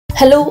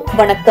Hello,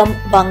 வணக்கம்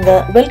வாங்க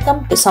welcome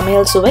to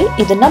சமையல் சுவை.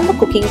 இது நம்ம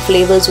குக்கிங்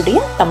ஃப்ளேவர்ஸ்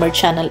உடைய தமிழ்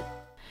சேனல்.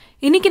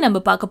 இன்னைக்கு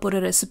நம்ம பார்க்க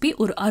போற ரெசிபி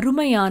ஒரு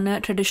அருமையான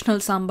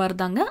ட்ரெடிஷனல் சாம்பார்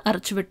தாங்க,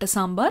 அரச்சுவிட்ட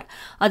சாம்பார்.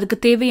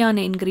 அதுக்கு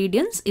தேவையான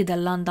இன்கிரீடியன்ட்ஸ்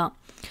இதெல்லாம் தான்.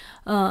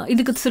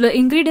 இதுக்கு சில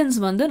இன்க்ரீடியன்ட்ஸ்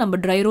வந்து நம்ம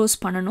ட்ரை ரோஸ்ட்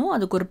பண்ணணும்.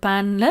 அதுக்கு ஒரு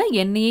பேனில்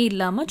எண்ணெயே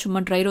இல்லாமல் சும்மா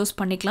ட்ரை ரோஸ்ட்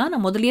பண்ணிக்கலாம்.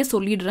 நான் முதலையே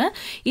சொல்லிடுறேன்,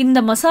 இந்த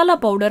மசாலா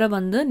பவுடரை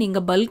வந்து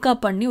நீங்கள் பல்காக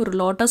பண்ணி ஒரு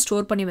லாட்டாக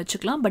ஸ்டோர் பண்ணி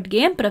வச்சுக்கலாம். பட்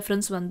ஏன்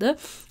ப்ரெஃபரன்ஸ் வந்து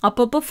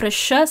அப்பப்போ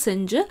ஃப்ரெஷ்ஷாக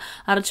செஞ்சு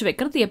அரைச்சி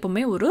வைக்கிறது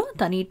எப்போவுமே ஒரு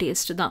தனி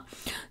டேஸ்ட்டு தான்.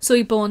 ஸோ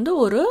இப்போ வந்து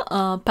ஒரு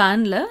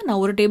பேனில்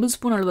நான் 1 டேபிள்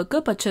ஸ்பூன் அளவுக்கு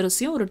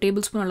பச்சரிசியும் 1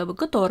 டேபிள் ஸ்பூன்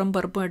அளவுக்கு துவரம்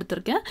பருப்பும்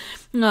எடுத்திருக்கேன்.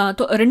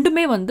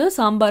 ரெண்டுமே வந்து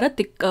சாம்பாரை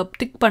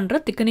திக்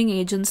பண்ணுற திக்கனிங்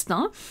ஏஜென்ட்ஸ்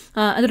தான்.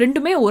 அது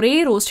ரெண்டுமே ஒரே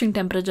ரோஸ்டிங்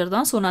டெம்பரேச்சர் தான்.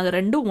 ஸோ நான் அதை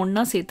ரெண்டும்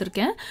ஒன்றா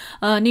சேர்த்துருக்கேன்.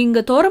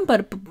 நீங்கள் தோரம்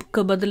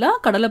பருப்புக்கு பதிலாக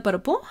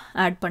கடலைப்பருப்பும்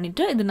ஆட்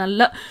பண்ணிவிட்டு இது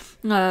நல்லா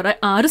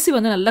அரிசி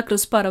வந்து நல்லா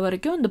கிறிஸ்ப் ஆகிற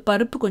வரைக்கும், இந்த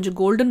பருப்பு கொஞ்சம்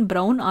கோல்டன்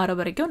ப்ரௌன் ஆகிற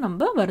வரைக்கும்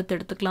நம்ம வறுத்து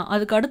எடுத்துக்கலாம்.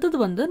 அதுக்கு அடுத்தது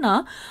வந்து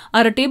நான்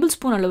 1/2 டேபிள்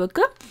ஸ்பூன்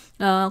அளவுக்கு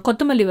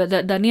கொத்தமல்லி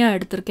தனியா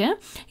எடுத்திருக்கேன்.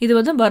 இது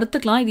வந்து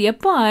வறுத்துக்கலாம். இது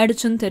எப்போ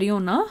ஆயிடுச்சுன்னு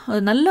தெரியும்னா,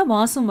 அது நல்ல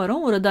வாசம்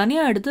வரும். ஒரு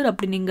தனியா எடுத்து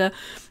அப்படி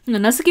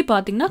நீங்கள் நசுக்கி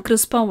பார்த்தீங்கன்னா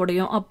கிறிஸ்பாக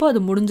உடையும். அப்போ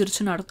அது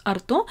முடிஞ்சிருச்சுன்னு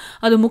அர்த்தம்.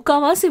 அது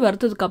முக்கால்வாசி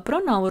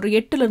வறுத்ததுக்கப்புறம் நான் ஒரு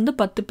 8லேருந்து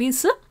 10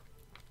 பீஸு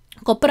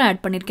கொப்பரை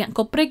ஆட் பண்ணியிருக்கேன்.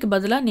 கொப்பரைக்கு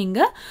பதிலாக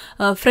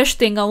நீங்கள் ஃப்ரெஷ்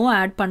தேங்காவும்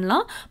ஆட்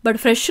பண்ணலாம். பட்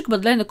ஃப்ரெஷ்ஷுக்கு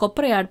பதிலாக இந்த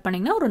கொப்பரை ஆட்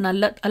பண்ணிங்கன்னா ஒரு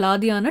நல்ல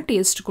அலாதியான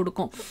டேஸ்ட்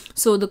கொடுக்கும்.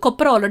 ஸோ இது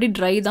கொப்பரை ஆல்ரெடி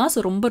ட்ரை தான்,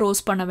 ஸோ ரொம்ப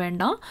ரோஸ்ட் பண்ண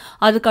வேண்டாம்.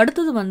 அதுக்கு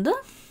அடுத்தது வந்து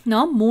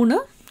நான் 3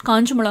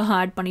 காஞ்ச மிளகா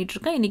ஆட்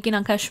பண்ணிகிட்ருக்கேன். இன்றைக்கி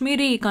நான்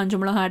காஷ்மீரி காஞ்ச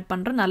மிளகா ஆட்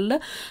பண்ணுறேன். நல்ல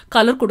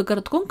கலர்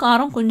கொடுக்கறதுக்கும்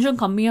காரம் கொஞ்சம்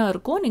கம்மியாக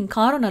இருக்கும். நீங்கள்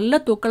காரம் நல்ல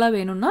தூக்கலாக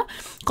வேணும்னா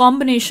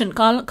காம்பினேஷன்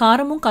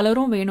காரமும்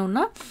கலரும்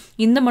வேணும்னா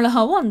இந்த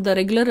மிளகாவும் அந்த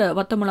ரெகுலர்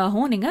வத்த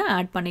மிளகாவும் நீங்கள்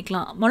ஆட்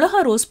பண்ணிக்கலாம்.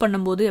 மிளகா ரோஸ்ட்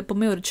பண்ணும்போது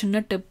எப்போவுமே ஒரு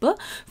சின்ன டிப்பு,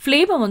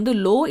 ஃப்ளேவர் வந்து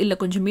லோ இல்லை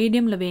கொஞ்சம்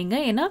மீடியமில் வைங்க.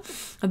 ஏன்னா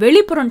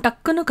வெளிப்புறம்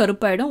டக்குன்னு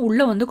கருப்பாயிடும்,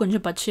 உள்ளே வந்து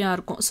கொஞ்சம் பச்சையாக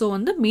இருக்கும். ஸோ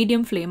வந்து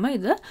மீடியம் ஃப்ளேமை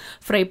இதை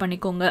ஃப்ரை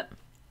பண்ணிக்கோங்க.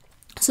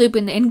 ஸோ இப்போ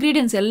இந்த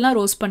இன்க்ரீடியன்ட்ஸ் எல்லாம்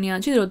ரோஸ்ட்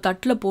பண்ணியாச்சு. இது ஒரு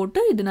தட்டில்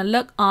போட்டு இது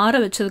நல்லா ஆற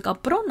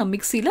வச்சதுக்கப்புறம் நம்ம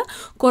மிக்சியில்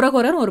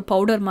கொரன்னு ஒரு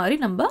பவுடர் மாதிரி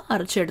நம்ம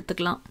அரைச்சி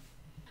எடுத்துக்கலாம்.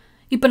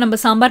 இப்போ நம்ம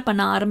சாம்பார்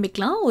பண்ண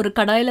ஆரம்பிக்கலாம். ஒரு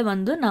கடாயில்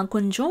வந்து நான்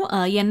கொஞ்சம்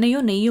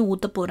எண்ணெயும் நெய்யும்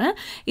ஊற்ற போகிறேன்.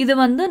 இது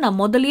வந்து நான்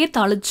முதலையே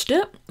தாளிச்சிட்டு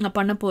நான்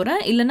பண்ண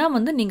போகிறேன். இல்லைனா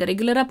வந்து நீங்கள்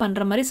ரெகுலராக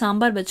பண்ணுற மாதிரி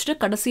சாம்பார் வச்சுட்டு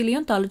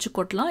கடைசிலையும் தாளித்து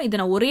கொட்டலாம்.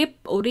 இதை நான்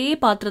ஒரே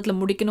பாத்திரத்தில்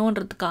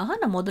முடிக்கணுன்றதுக்காக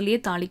நான் முதலையே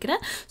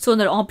தாளிக்கிறேன். ஸோ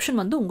அந்த ஆப்ஷன்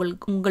வந்து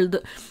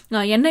உங்களது.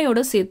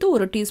 எண்ணெயோடு சேர்த்து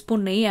 1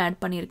 டீஸ்பூன் நெய் ஆட்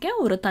பண்ணியிருக்கேன்,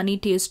 ஒரு தனி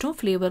டேஸ்ட்டும்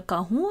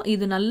ஃப்ளேவருக்காகவும்.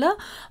 இது நல்லா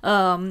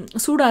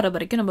சூடாகிற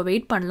வரைக்கும் நம்ம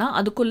வெயிட் பண்ணலாம்.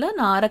 அதுக்குள்ளே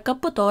நான் 1/2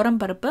 கப்பு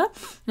துவரம் பருப்பை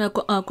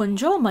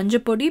கொஞ்சம்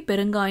மஞ்சப்பொடி,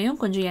 பெருங்காயம்,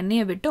 கொஞ்சம்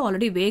எண்ணெயை விட்டு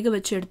ஆல்ரெடி வேக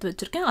வச்சு எடுத்து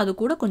வச்சுருக்கேன். அது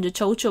கூட கொஞ்சம்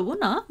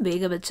சவுச்சவும் நான்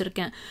வேக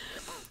வச்சுருக்கேன்.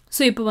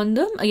 ஸோ இப்போ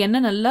வந்து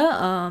எண்ணெய் நல்லா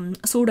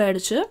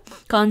சூடாயிடுச்சு,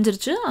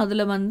 காஞ்சிருச்சு.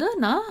 அதில் வந்து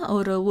நான்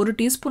ஒரு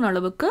டீஸ்பூன்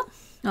அளவுக்கு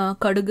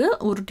கடுகு,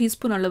 1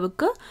 டீஸ்பூன்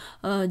அளவுக்கு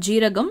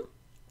ஜீரகம்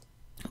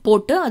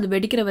போட்டு அது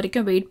வெடிக்கிற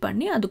வரைக்கும் வெயிட்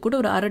பண்ணி அது கூட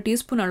ஒரு 1/2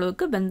 டீஸ்பூன்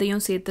அளவுக்கு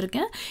வெந்தயம்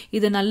சேர்த்துருக்கேன்.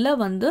 இது நல்லா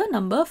வந்து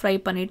நம்ம ஃப்ரை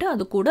பண்ணிவிட்டு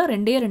அது கூட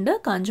 2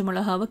 காஞ்ச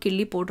மிளகாவை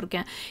கிள்ளி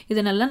போட்டிருக்கேன்.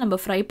 இது நல்லா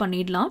நம்ம ஃப்ரை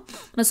பண்ணிடலாம்.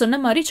 நான்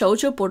சொன்ன மாதிரி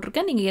சவுச்சோ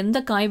போட்டிருக்கேன், நீங்கள் எந்த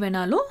காய்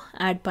வேணாலும்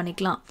ஆட்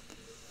பண்ணிக்கலாம்.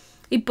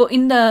 இப்போ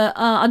இந்த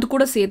அது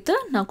கூட சேர்த்து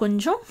நான்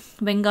கொஞ்சம்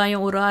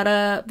வெங்காயம், ஒரு 1/2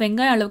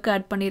 வெங்காயம் அளவுக்கு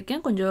ஆட்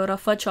பண்ணியிருக்கேன். கொஞ்சம்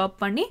ரஃபாக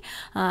சாப் பண்ணி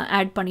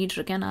ஆட்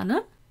பண்ணிகிட்ருக்கேன் நான்.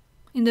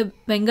 இந்த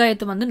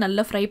வெங்காயத்தை வந்து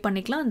நல்லா ஃப்ரை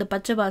பண்ணிக்கலாம். அந்த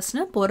பச்சை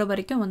வாசனை போகிற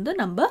வரைக்கும் வந்து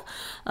நம்ம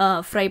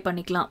ஃப்ரை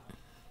பண்ணிக்கலாம்.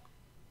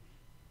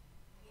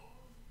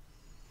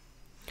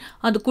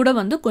 அது கூட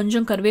வந்து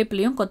கொஞ்சம்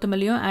கருவேப்பிலையும்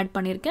கொத்தமல்லியும் ஆட்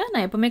பண்ணியிருக்கேன்.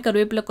 நான் எப்போவுமே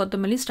கருவேப்பிலை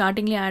கொத்தமல்லி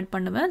ஸ்டார்டிங்லேயே ஆட்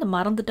பண்ணுவேன், அதை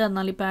மறந்துட்டு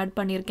அதனால இப்போ ஆட்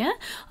பண்ணியிருக்கேன்.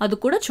 அது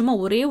கூட சும்மா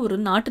ஒரே ஒரு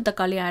நாட்டு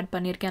தக்காளி ஆட்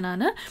பண்ணியிருக்கேன்.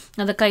 நான்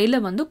அதை கையில்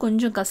வந்து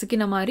கொஞ்சம்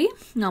கசக்கின மாதிரி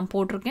நான்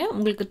போட்டிருக்கேன்.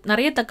 உங்களுக்கு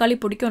நிறைய தக்காளி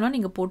பிடிக்கும்னா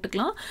நீங்கள்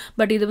போட்டுக்கலாம்.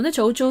 பட் இது வந்து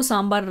சௌச்சோ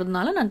சாம்பார்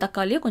இருந்தனால நான்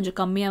தக்காளியை கொஞ்சம்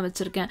கம்மியாக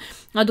வச்சுருக்கேன்.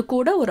 அது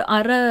கூட ஒரு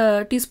 1/2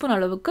 டீஸ்பூன்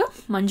அளவுக்கு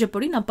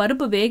மஞ்சப்பொடி, நான்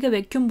பருப்பு வேக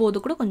வைக்கும்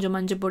போது கூட கொஞ்சம்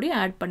மஞ்சப்பொடி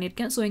ஆட்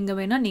பண்ணியிருக்கேன். ஸோ இங்கே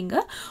வேணால்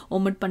நீங்கள்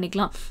ஒமிட்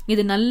பண்ணிக்கலாம்.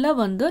 இது நல்லா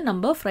வந்து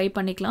நம்ம ஃப்ரை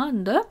பண்ணிக்கலாம்,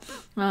 இந்த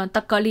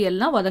தக்காளி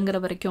எல்லாம் வதங்குற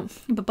வரைக்கும்.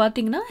 இப்போ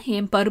பார்த்தீங்கன்னா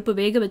என் பருப்பு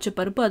வேக வச்ச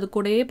பருப்பு அது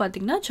கூடயே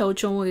பார்த்தீங்கன்னா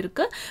சவுச்சவும்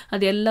இருக்குது.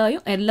 அது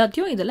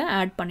எல்லாத்தையும் இதில்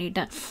ஆட்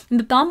பண்ணிட்டேன்.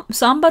 இந்த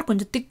சாம்பார்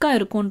கொஞ்சம் திக்காக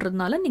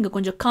இருக்குன்றதுனால நீங்கள்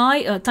கொஞ்சம்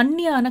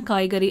தண்ணியான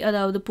காய்கறி,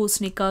 அதாவது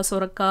பூசணிக்காய்,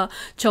 சொரக்காய்,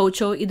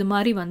 சவுச்சோ இது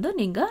மாதிரி வந்து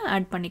நீங்கள்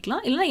ஆட்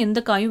பண்ணிக்கலாம். இல்லைனா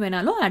எந்த காயும்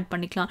வேணாலும் ஆட்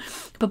பண்ணிக்கலாம்.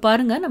 இப்போ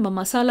பாருங்கள், நம்ம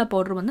மசாலா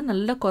பவுடர் வந்து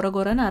நல்லா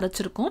கொரன்னு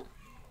அரைச்சிருக்கோம்.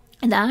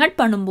 இதை ஆட்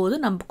பண்ணும்போது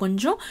நம்ம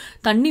கொஞ்சம்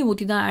தண்ணி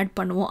ஊற்றி தான் ஆட்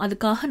பண்ணுவோம்.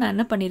 அதுக்காக நான்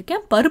என்ன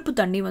பண்ணியிருக்கேன், பருப்பு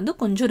தண்ணி வந்து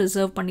கொஞ்சம்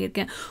ரிசர்வ்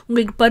பண்ணியிருக்கேன்.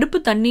 உங்களுக்கு பருப்பு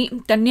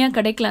தண்ணியாக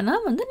கிடைக்கலன்னா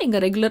வந்து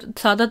நீங்கள் ரெகுலர்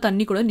சாதா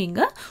தண்ணி கூட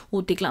நீங்கள்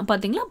ஊற்றிக்கலாம்.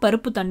 பார்த்தீங்களா,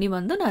 பருப்பு தண்ணி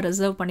வந்து நான்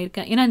ரிசர்வ்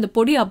பண்ணியிருக்கேன். ஏன்னா இந்த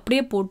பொடி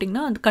அப்படியே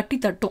போட்டிங்கன்னா அது கட்டி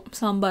தட்டும்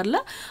சாம்பாரில்.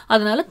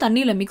 அதனால்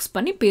தண்ணியில் மிக்ஸ்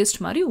பண்ணி பேஸ்ட்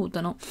மாதிரி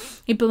ஊற்றணும்.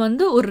 இப்போ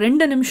வந்து ஒரு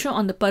 2 நிமிஷம்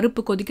அந்த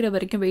பருப்பு கொதிக்கிற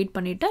வரைக்கும் வெயிட்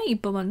பண்ணிவிட்டேன்.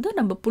 இப்போ வந்து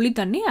நம்ம புளி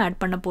தண்ணி ஆட்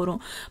பண்ண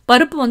போகிறோம்.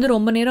 பருப்பு வந்து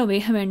ரொம்ப நேரம்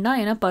வேக வேண்டாம்,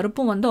 ஏன்னா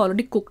பருப்பும் வந்து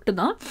ஆல்ரெடி குக்டு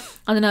தான்.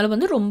 அதனால்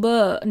வந்து ரொம்ப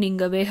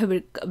நீங்கள் வேக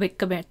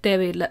வைக்க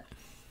தேவையில்லை.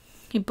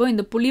 இப்போ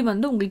இந்த புளி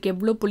வந்து உங்களுக்கு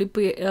எவ்வளோ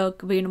புளிப்பு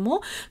வேணுமோ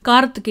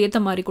காரத்துக்கு ஏற்ற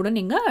மாதிரி கூட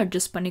நீங்கள்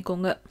அட்ஜஸ்ட்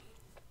பண்ணிக்கோங்க.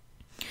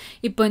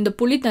 இப்போ இந்த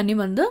புளி தண்ணி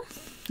வந்து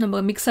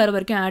நம்ம மிக்ஸ் ஆகிற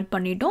வரைக்கும் ஆட்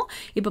பண்ணிட்டோம்.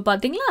 இப்போ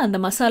பார்த்தீங்களா அந்த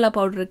மசாலா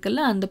பவுடர்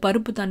இருக்குல்ல, அந்த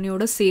பருப்பு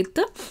தண்ணியோடு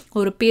சேர்த்து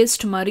ஒரு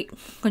பேஸ்ட் மாதிரி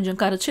கொஞ்சம்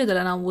கரைச்சி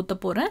இதில் நான் ஊற்ற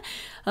போகிறேன்.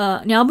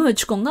 ஞாபகம்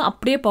வச்சுக்கோங்க,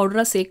 அப்படியே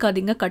பவுடராக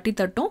சேர்க்காதீங்க, கட்டி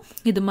தட்டும்.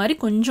 இது மாதிரி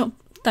கொஞ்சம்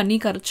தண்ணி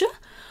கரைச்சி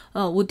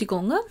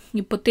ஊற்றிக்கோங்க.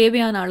 இப்போ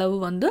தேவையான அளவு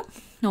வந்து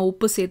நான்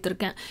உப்பு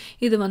சேர்த்துருக்கேன்.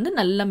 இது வந்து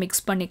நல்லா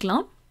மிக்ஸ்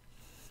பண்ணிக்கலாம்.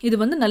 இது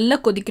வந்து நல்லா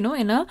கொதிக்கணும்.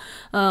 ஏன்னா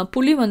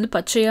புளி வந்து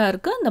பச்சையாக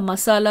இருக்குது. அந்த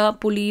மசாலா,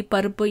 புளி,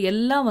 பருப்பு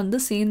எல்லாம் வந்து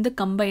சேர்ந்து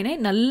கம்பைனே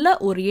நல்லா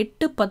ஒரு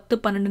 8, 10,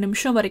 12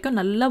 நிமிஷம் வரைக்கும்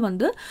நல்லா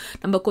வந்து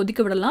நம்ம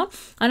கொதிக்க விடலாம்.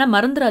 ஆனால்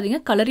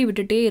மறந்துடாதீங்க, கலரி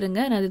விட்டுட்டே இருங்க.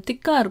 ஏன்னா அது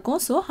திக்காக இருக்கும்.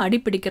 ஸோ அடி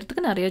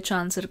பிடிக்கிறதுக்கு நிறைய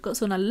சான்ஸ் இருக்குது.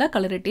 ஸோ நல்லா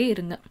கலரிட்டே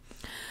இருங்க.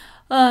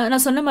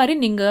 நான் சொன்ன மாதிரி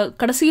நீங்கள்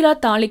கடைசியில்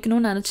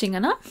தாளிக்கணும்னு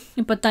நினச்சிங்கன்னா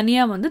இப்போ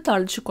தனியாக வந்து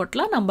தாளித்து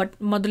கொட்டலாம். நான்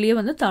முதலையே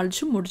வந்து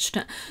தாளித்து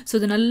முடிச்சிட்டேன். ஸோ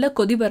இது நல்லா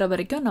கொதி வர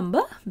வரைக்கும்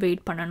நம்ம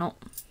வெயிட் பண்ணணும்.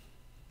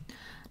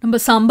 நம்ம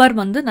சாம்பார்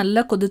வந்து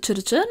நல்லா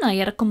கொதிச்சிருச்சு. நான்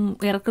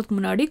இறக்கிறதுக்கு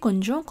முன்னாடி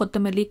கொஞ்சம்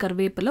கொத்தமல்லி,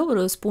 கருவேப்பிலை,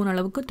 ஒரு ஸ்பூன்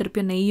அளவுக்கு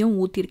திருப்பி நெய்யும்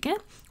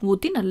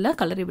ஊற்றி நல்லா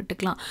கலரி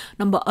விட்டுக்கலாம்.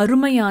 நம்ம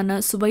அருமையான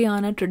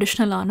சுவையான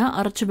ட்ரெடிஷ்னலான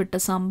அரைச்சி விட்ட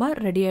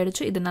சாம்பார் ரெடி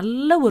ஆகிடுச்சு. இது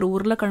நல்ல ஒரு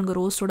உருளைக்கிழங்கு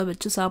ரோஸ்ட்டோட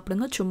வச்சு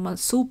சாப்பிடுங்க, சும்மா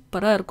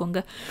சூப்பராக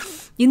இருக்குங்க.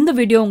 இந்த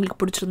வீடியோ உங்களுக்கு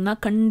பிடிச்சிருந்தா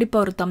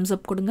கண்டிப்பாக ஒரு தம்ஸ்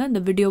அப் கொடுங்க. இந்த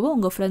வீடியோவை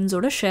உங்கள்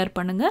ஃப்ரெண்ட்ஸோட ஷேர்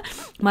பண்ணுங்கள்.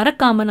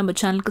 மறக்காமல் நம்ம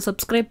சேனலுக்கு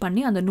சப்ஸ்கிரைப்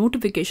பண்ணி அந்த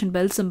நோட்டிஃபிகேஷன்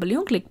பெல்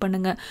சிம்பிளையும் கிளிக்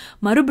பண்ணுங்கள்.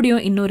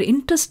 மறுபடியும் இன்னொரு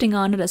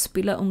இன்ட்ரெஸ்டிங்கான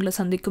ரெசிபியில் உங்களை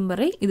சந்திக்கும்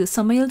வரை இது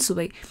சமையல்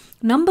சுவை,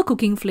 நம்ம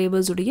குக்கிங்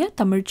ஃப்ளேவர்ஸ் உடைய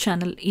தமிழ்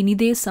சேனல்.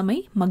 இனிதே சமை,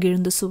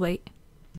 மகிழ்ந்து சுவை.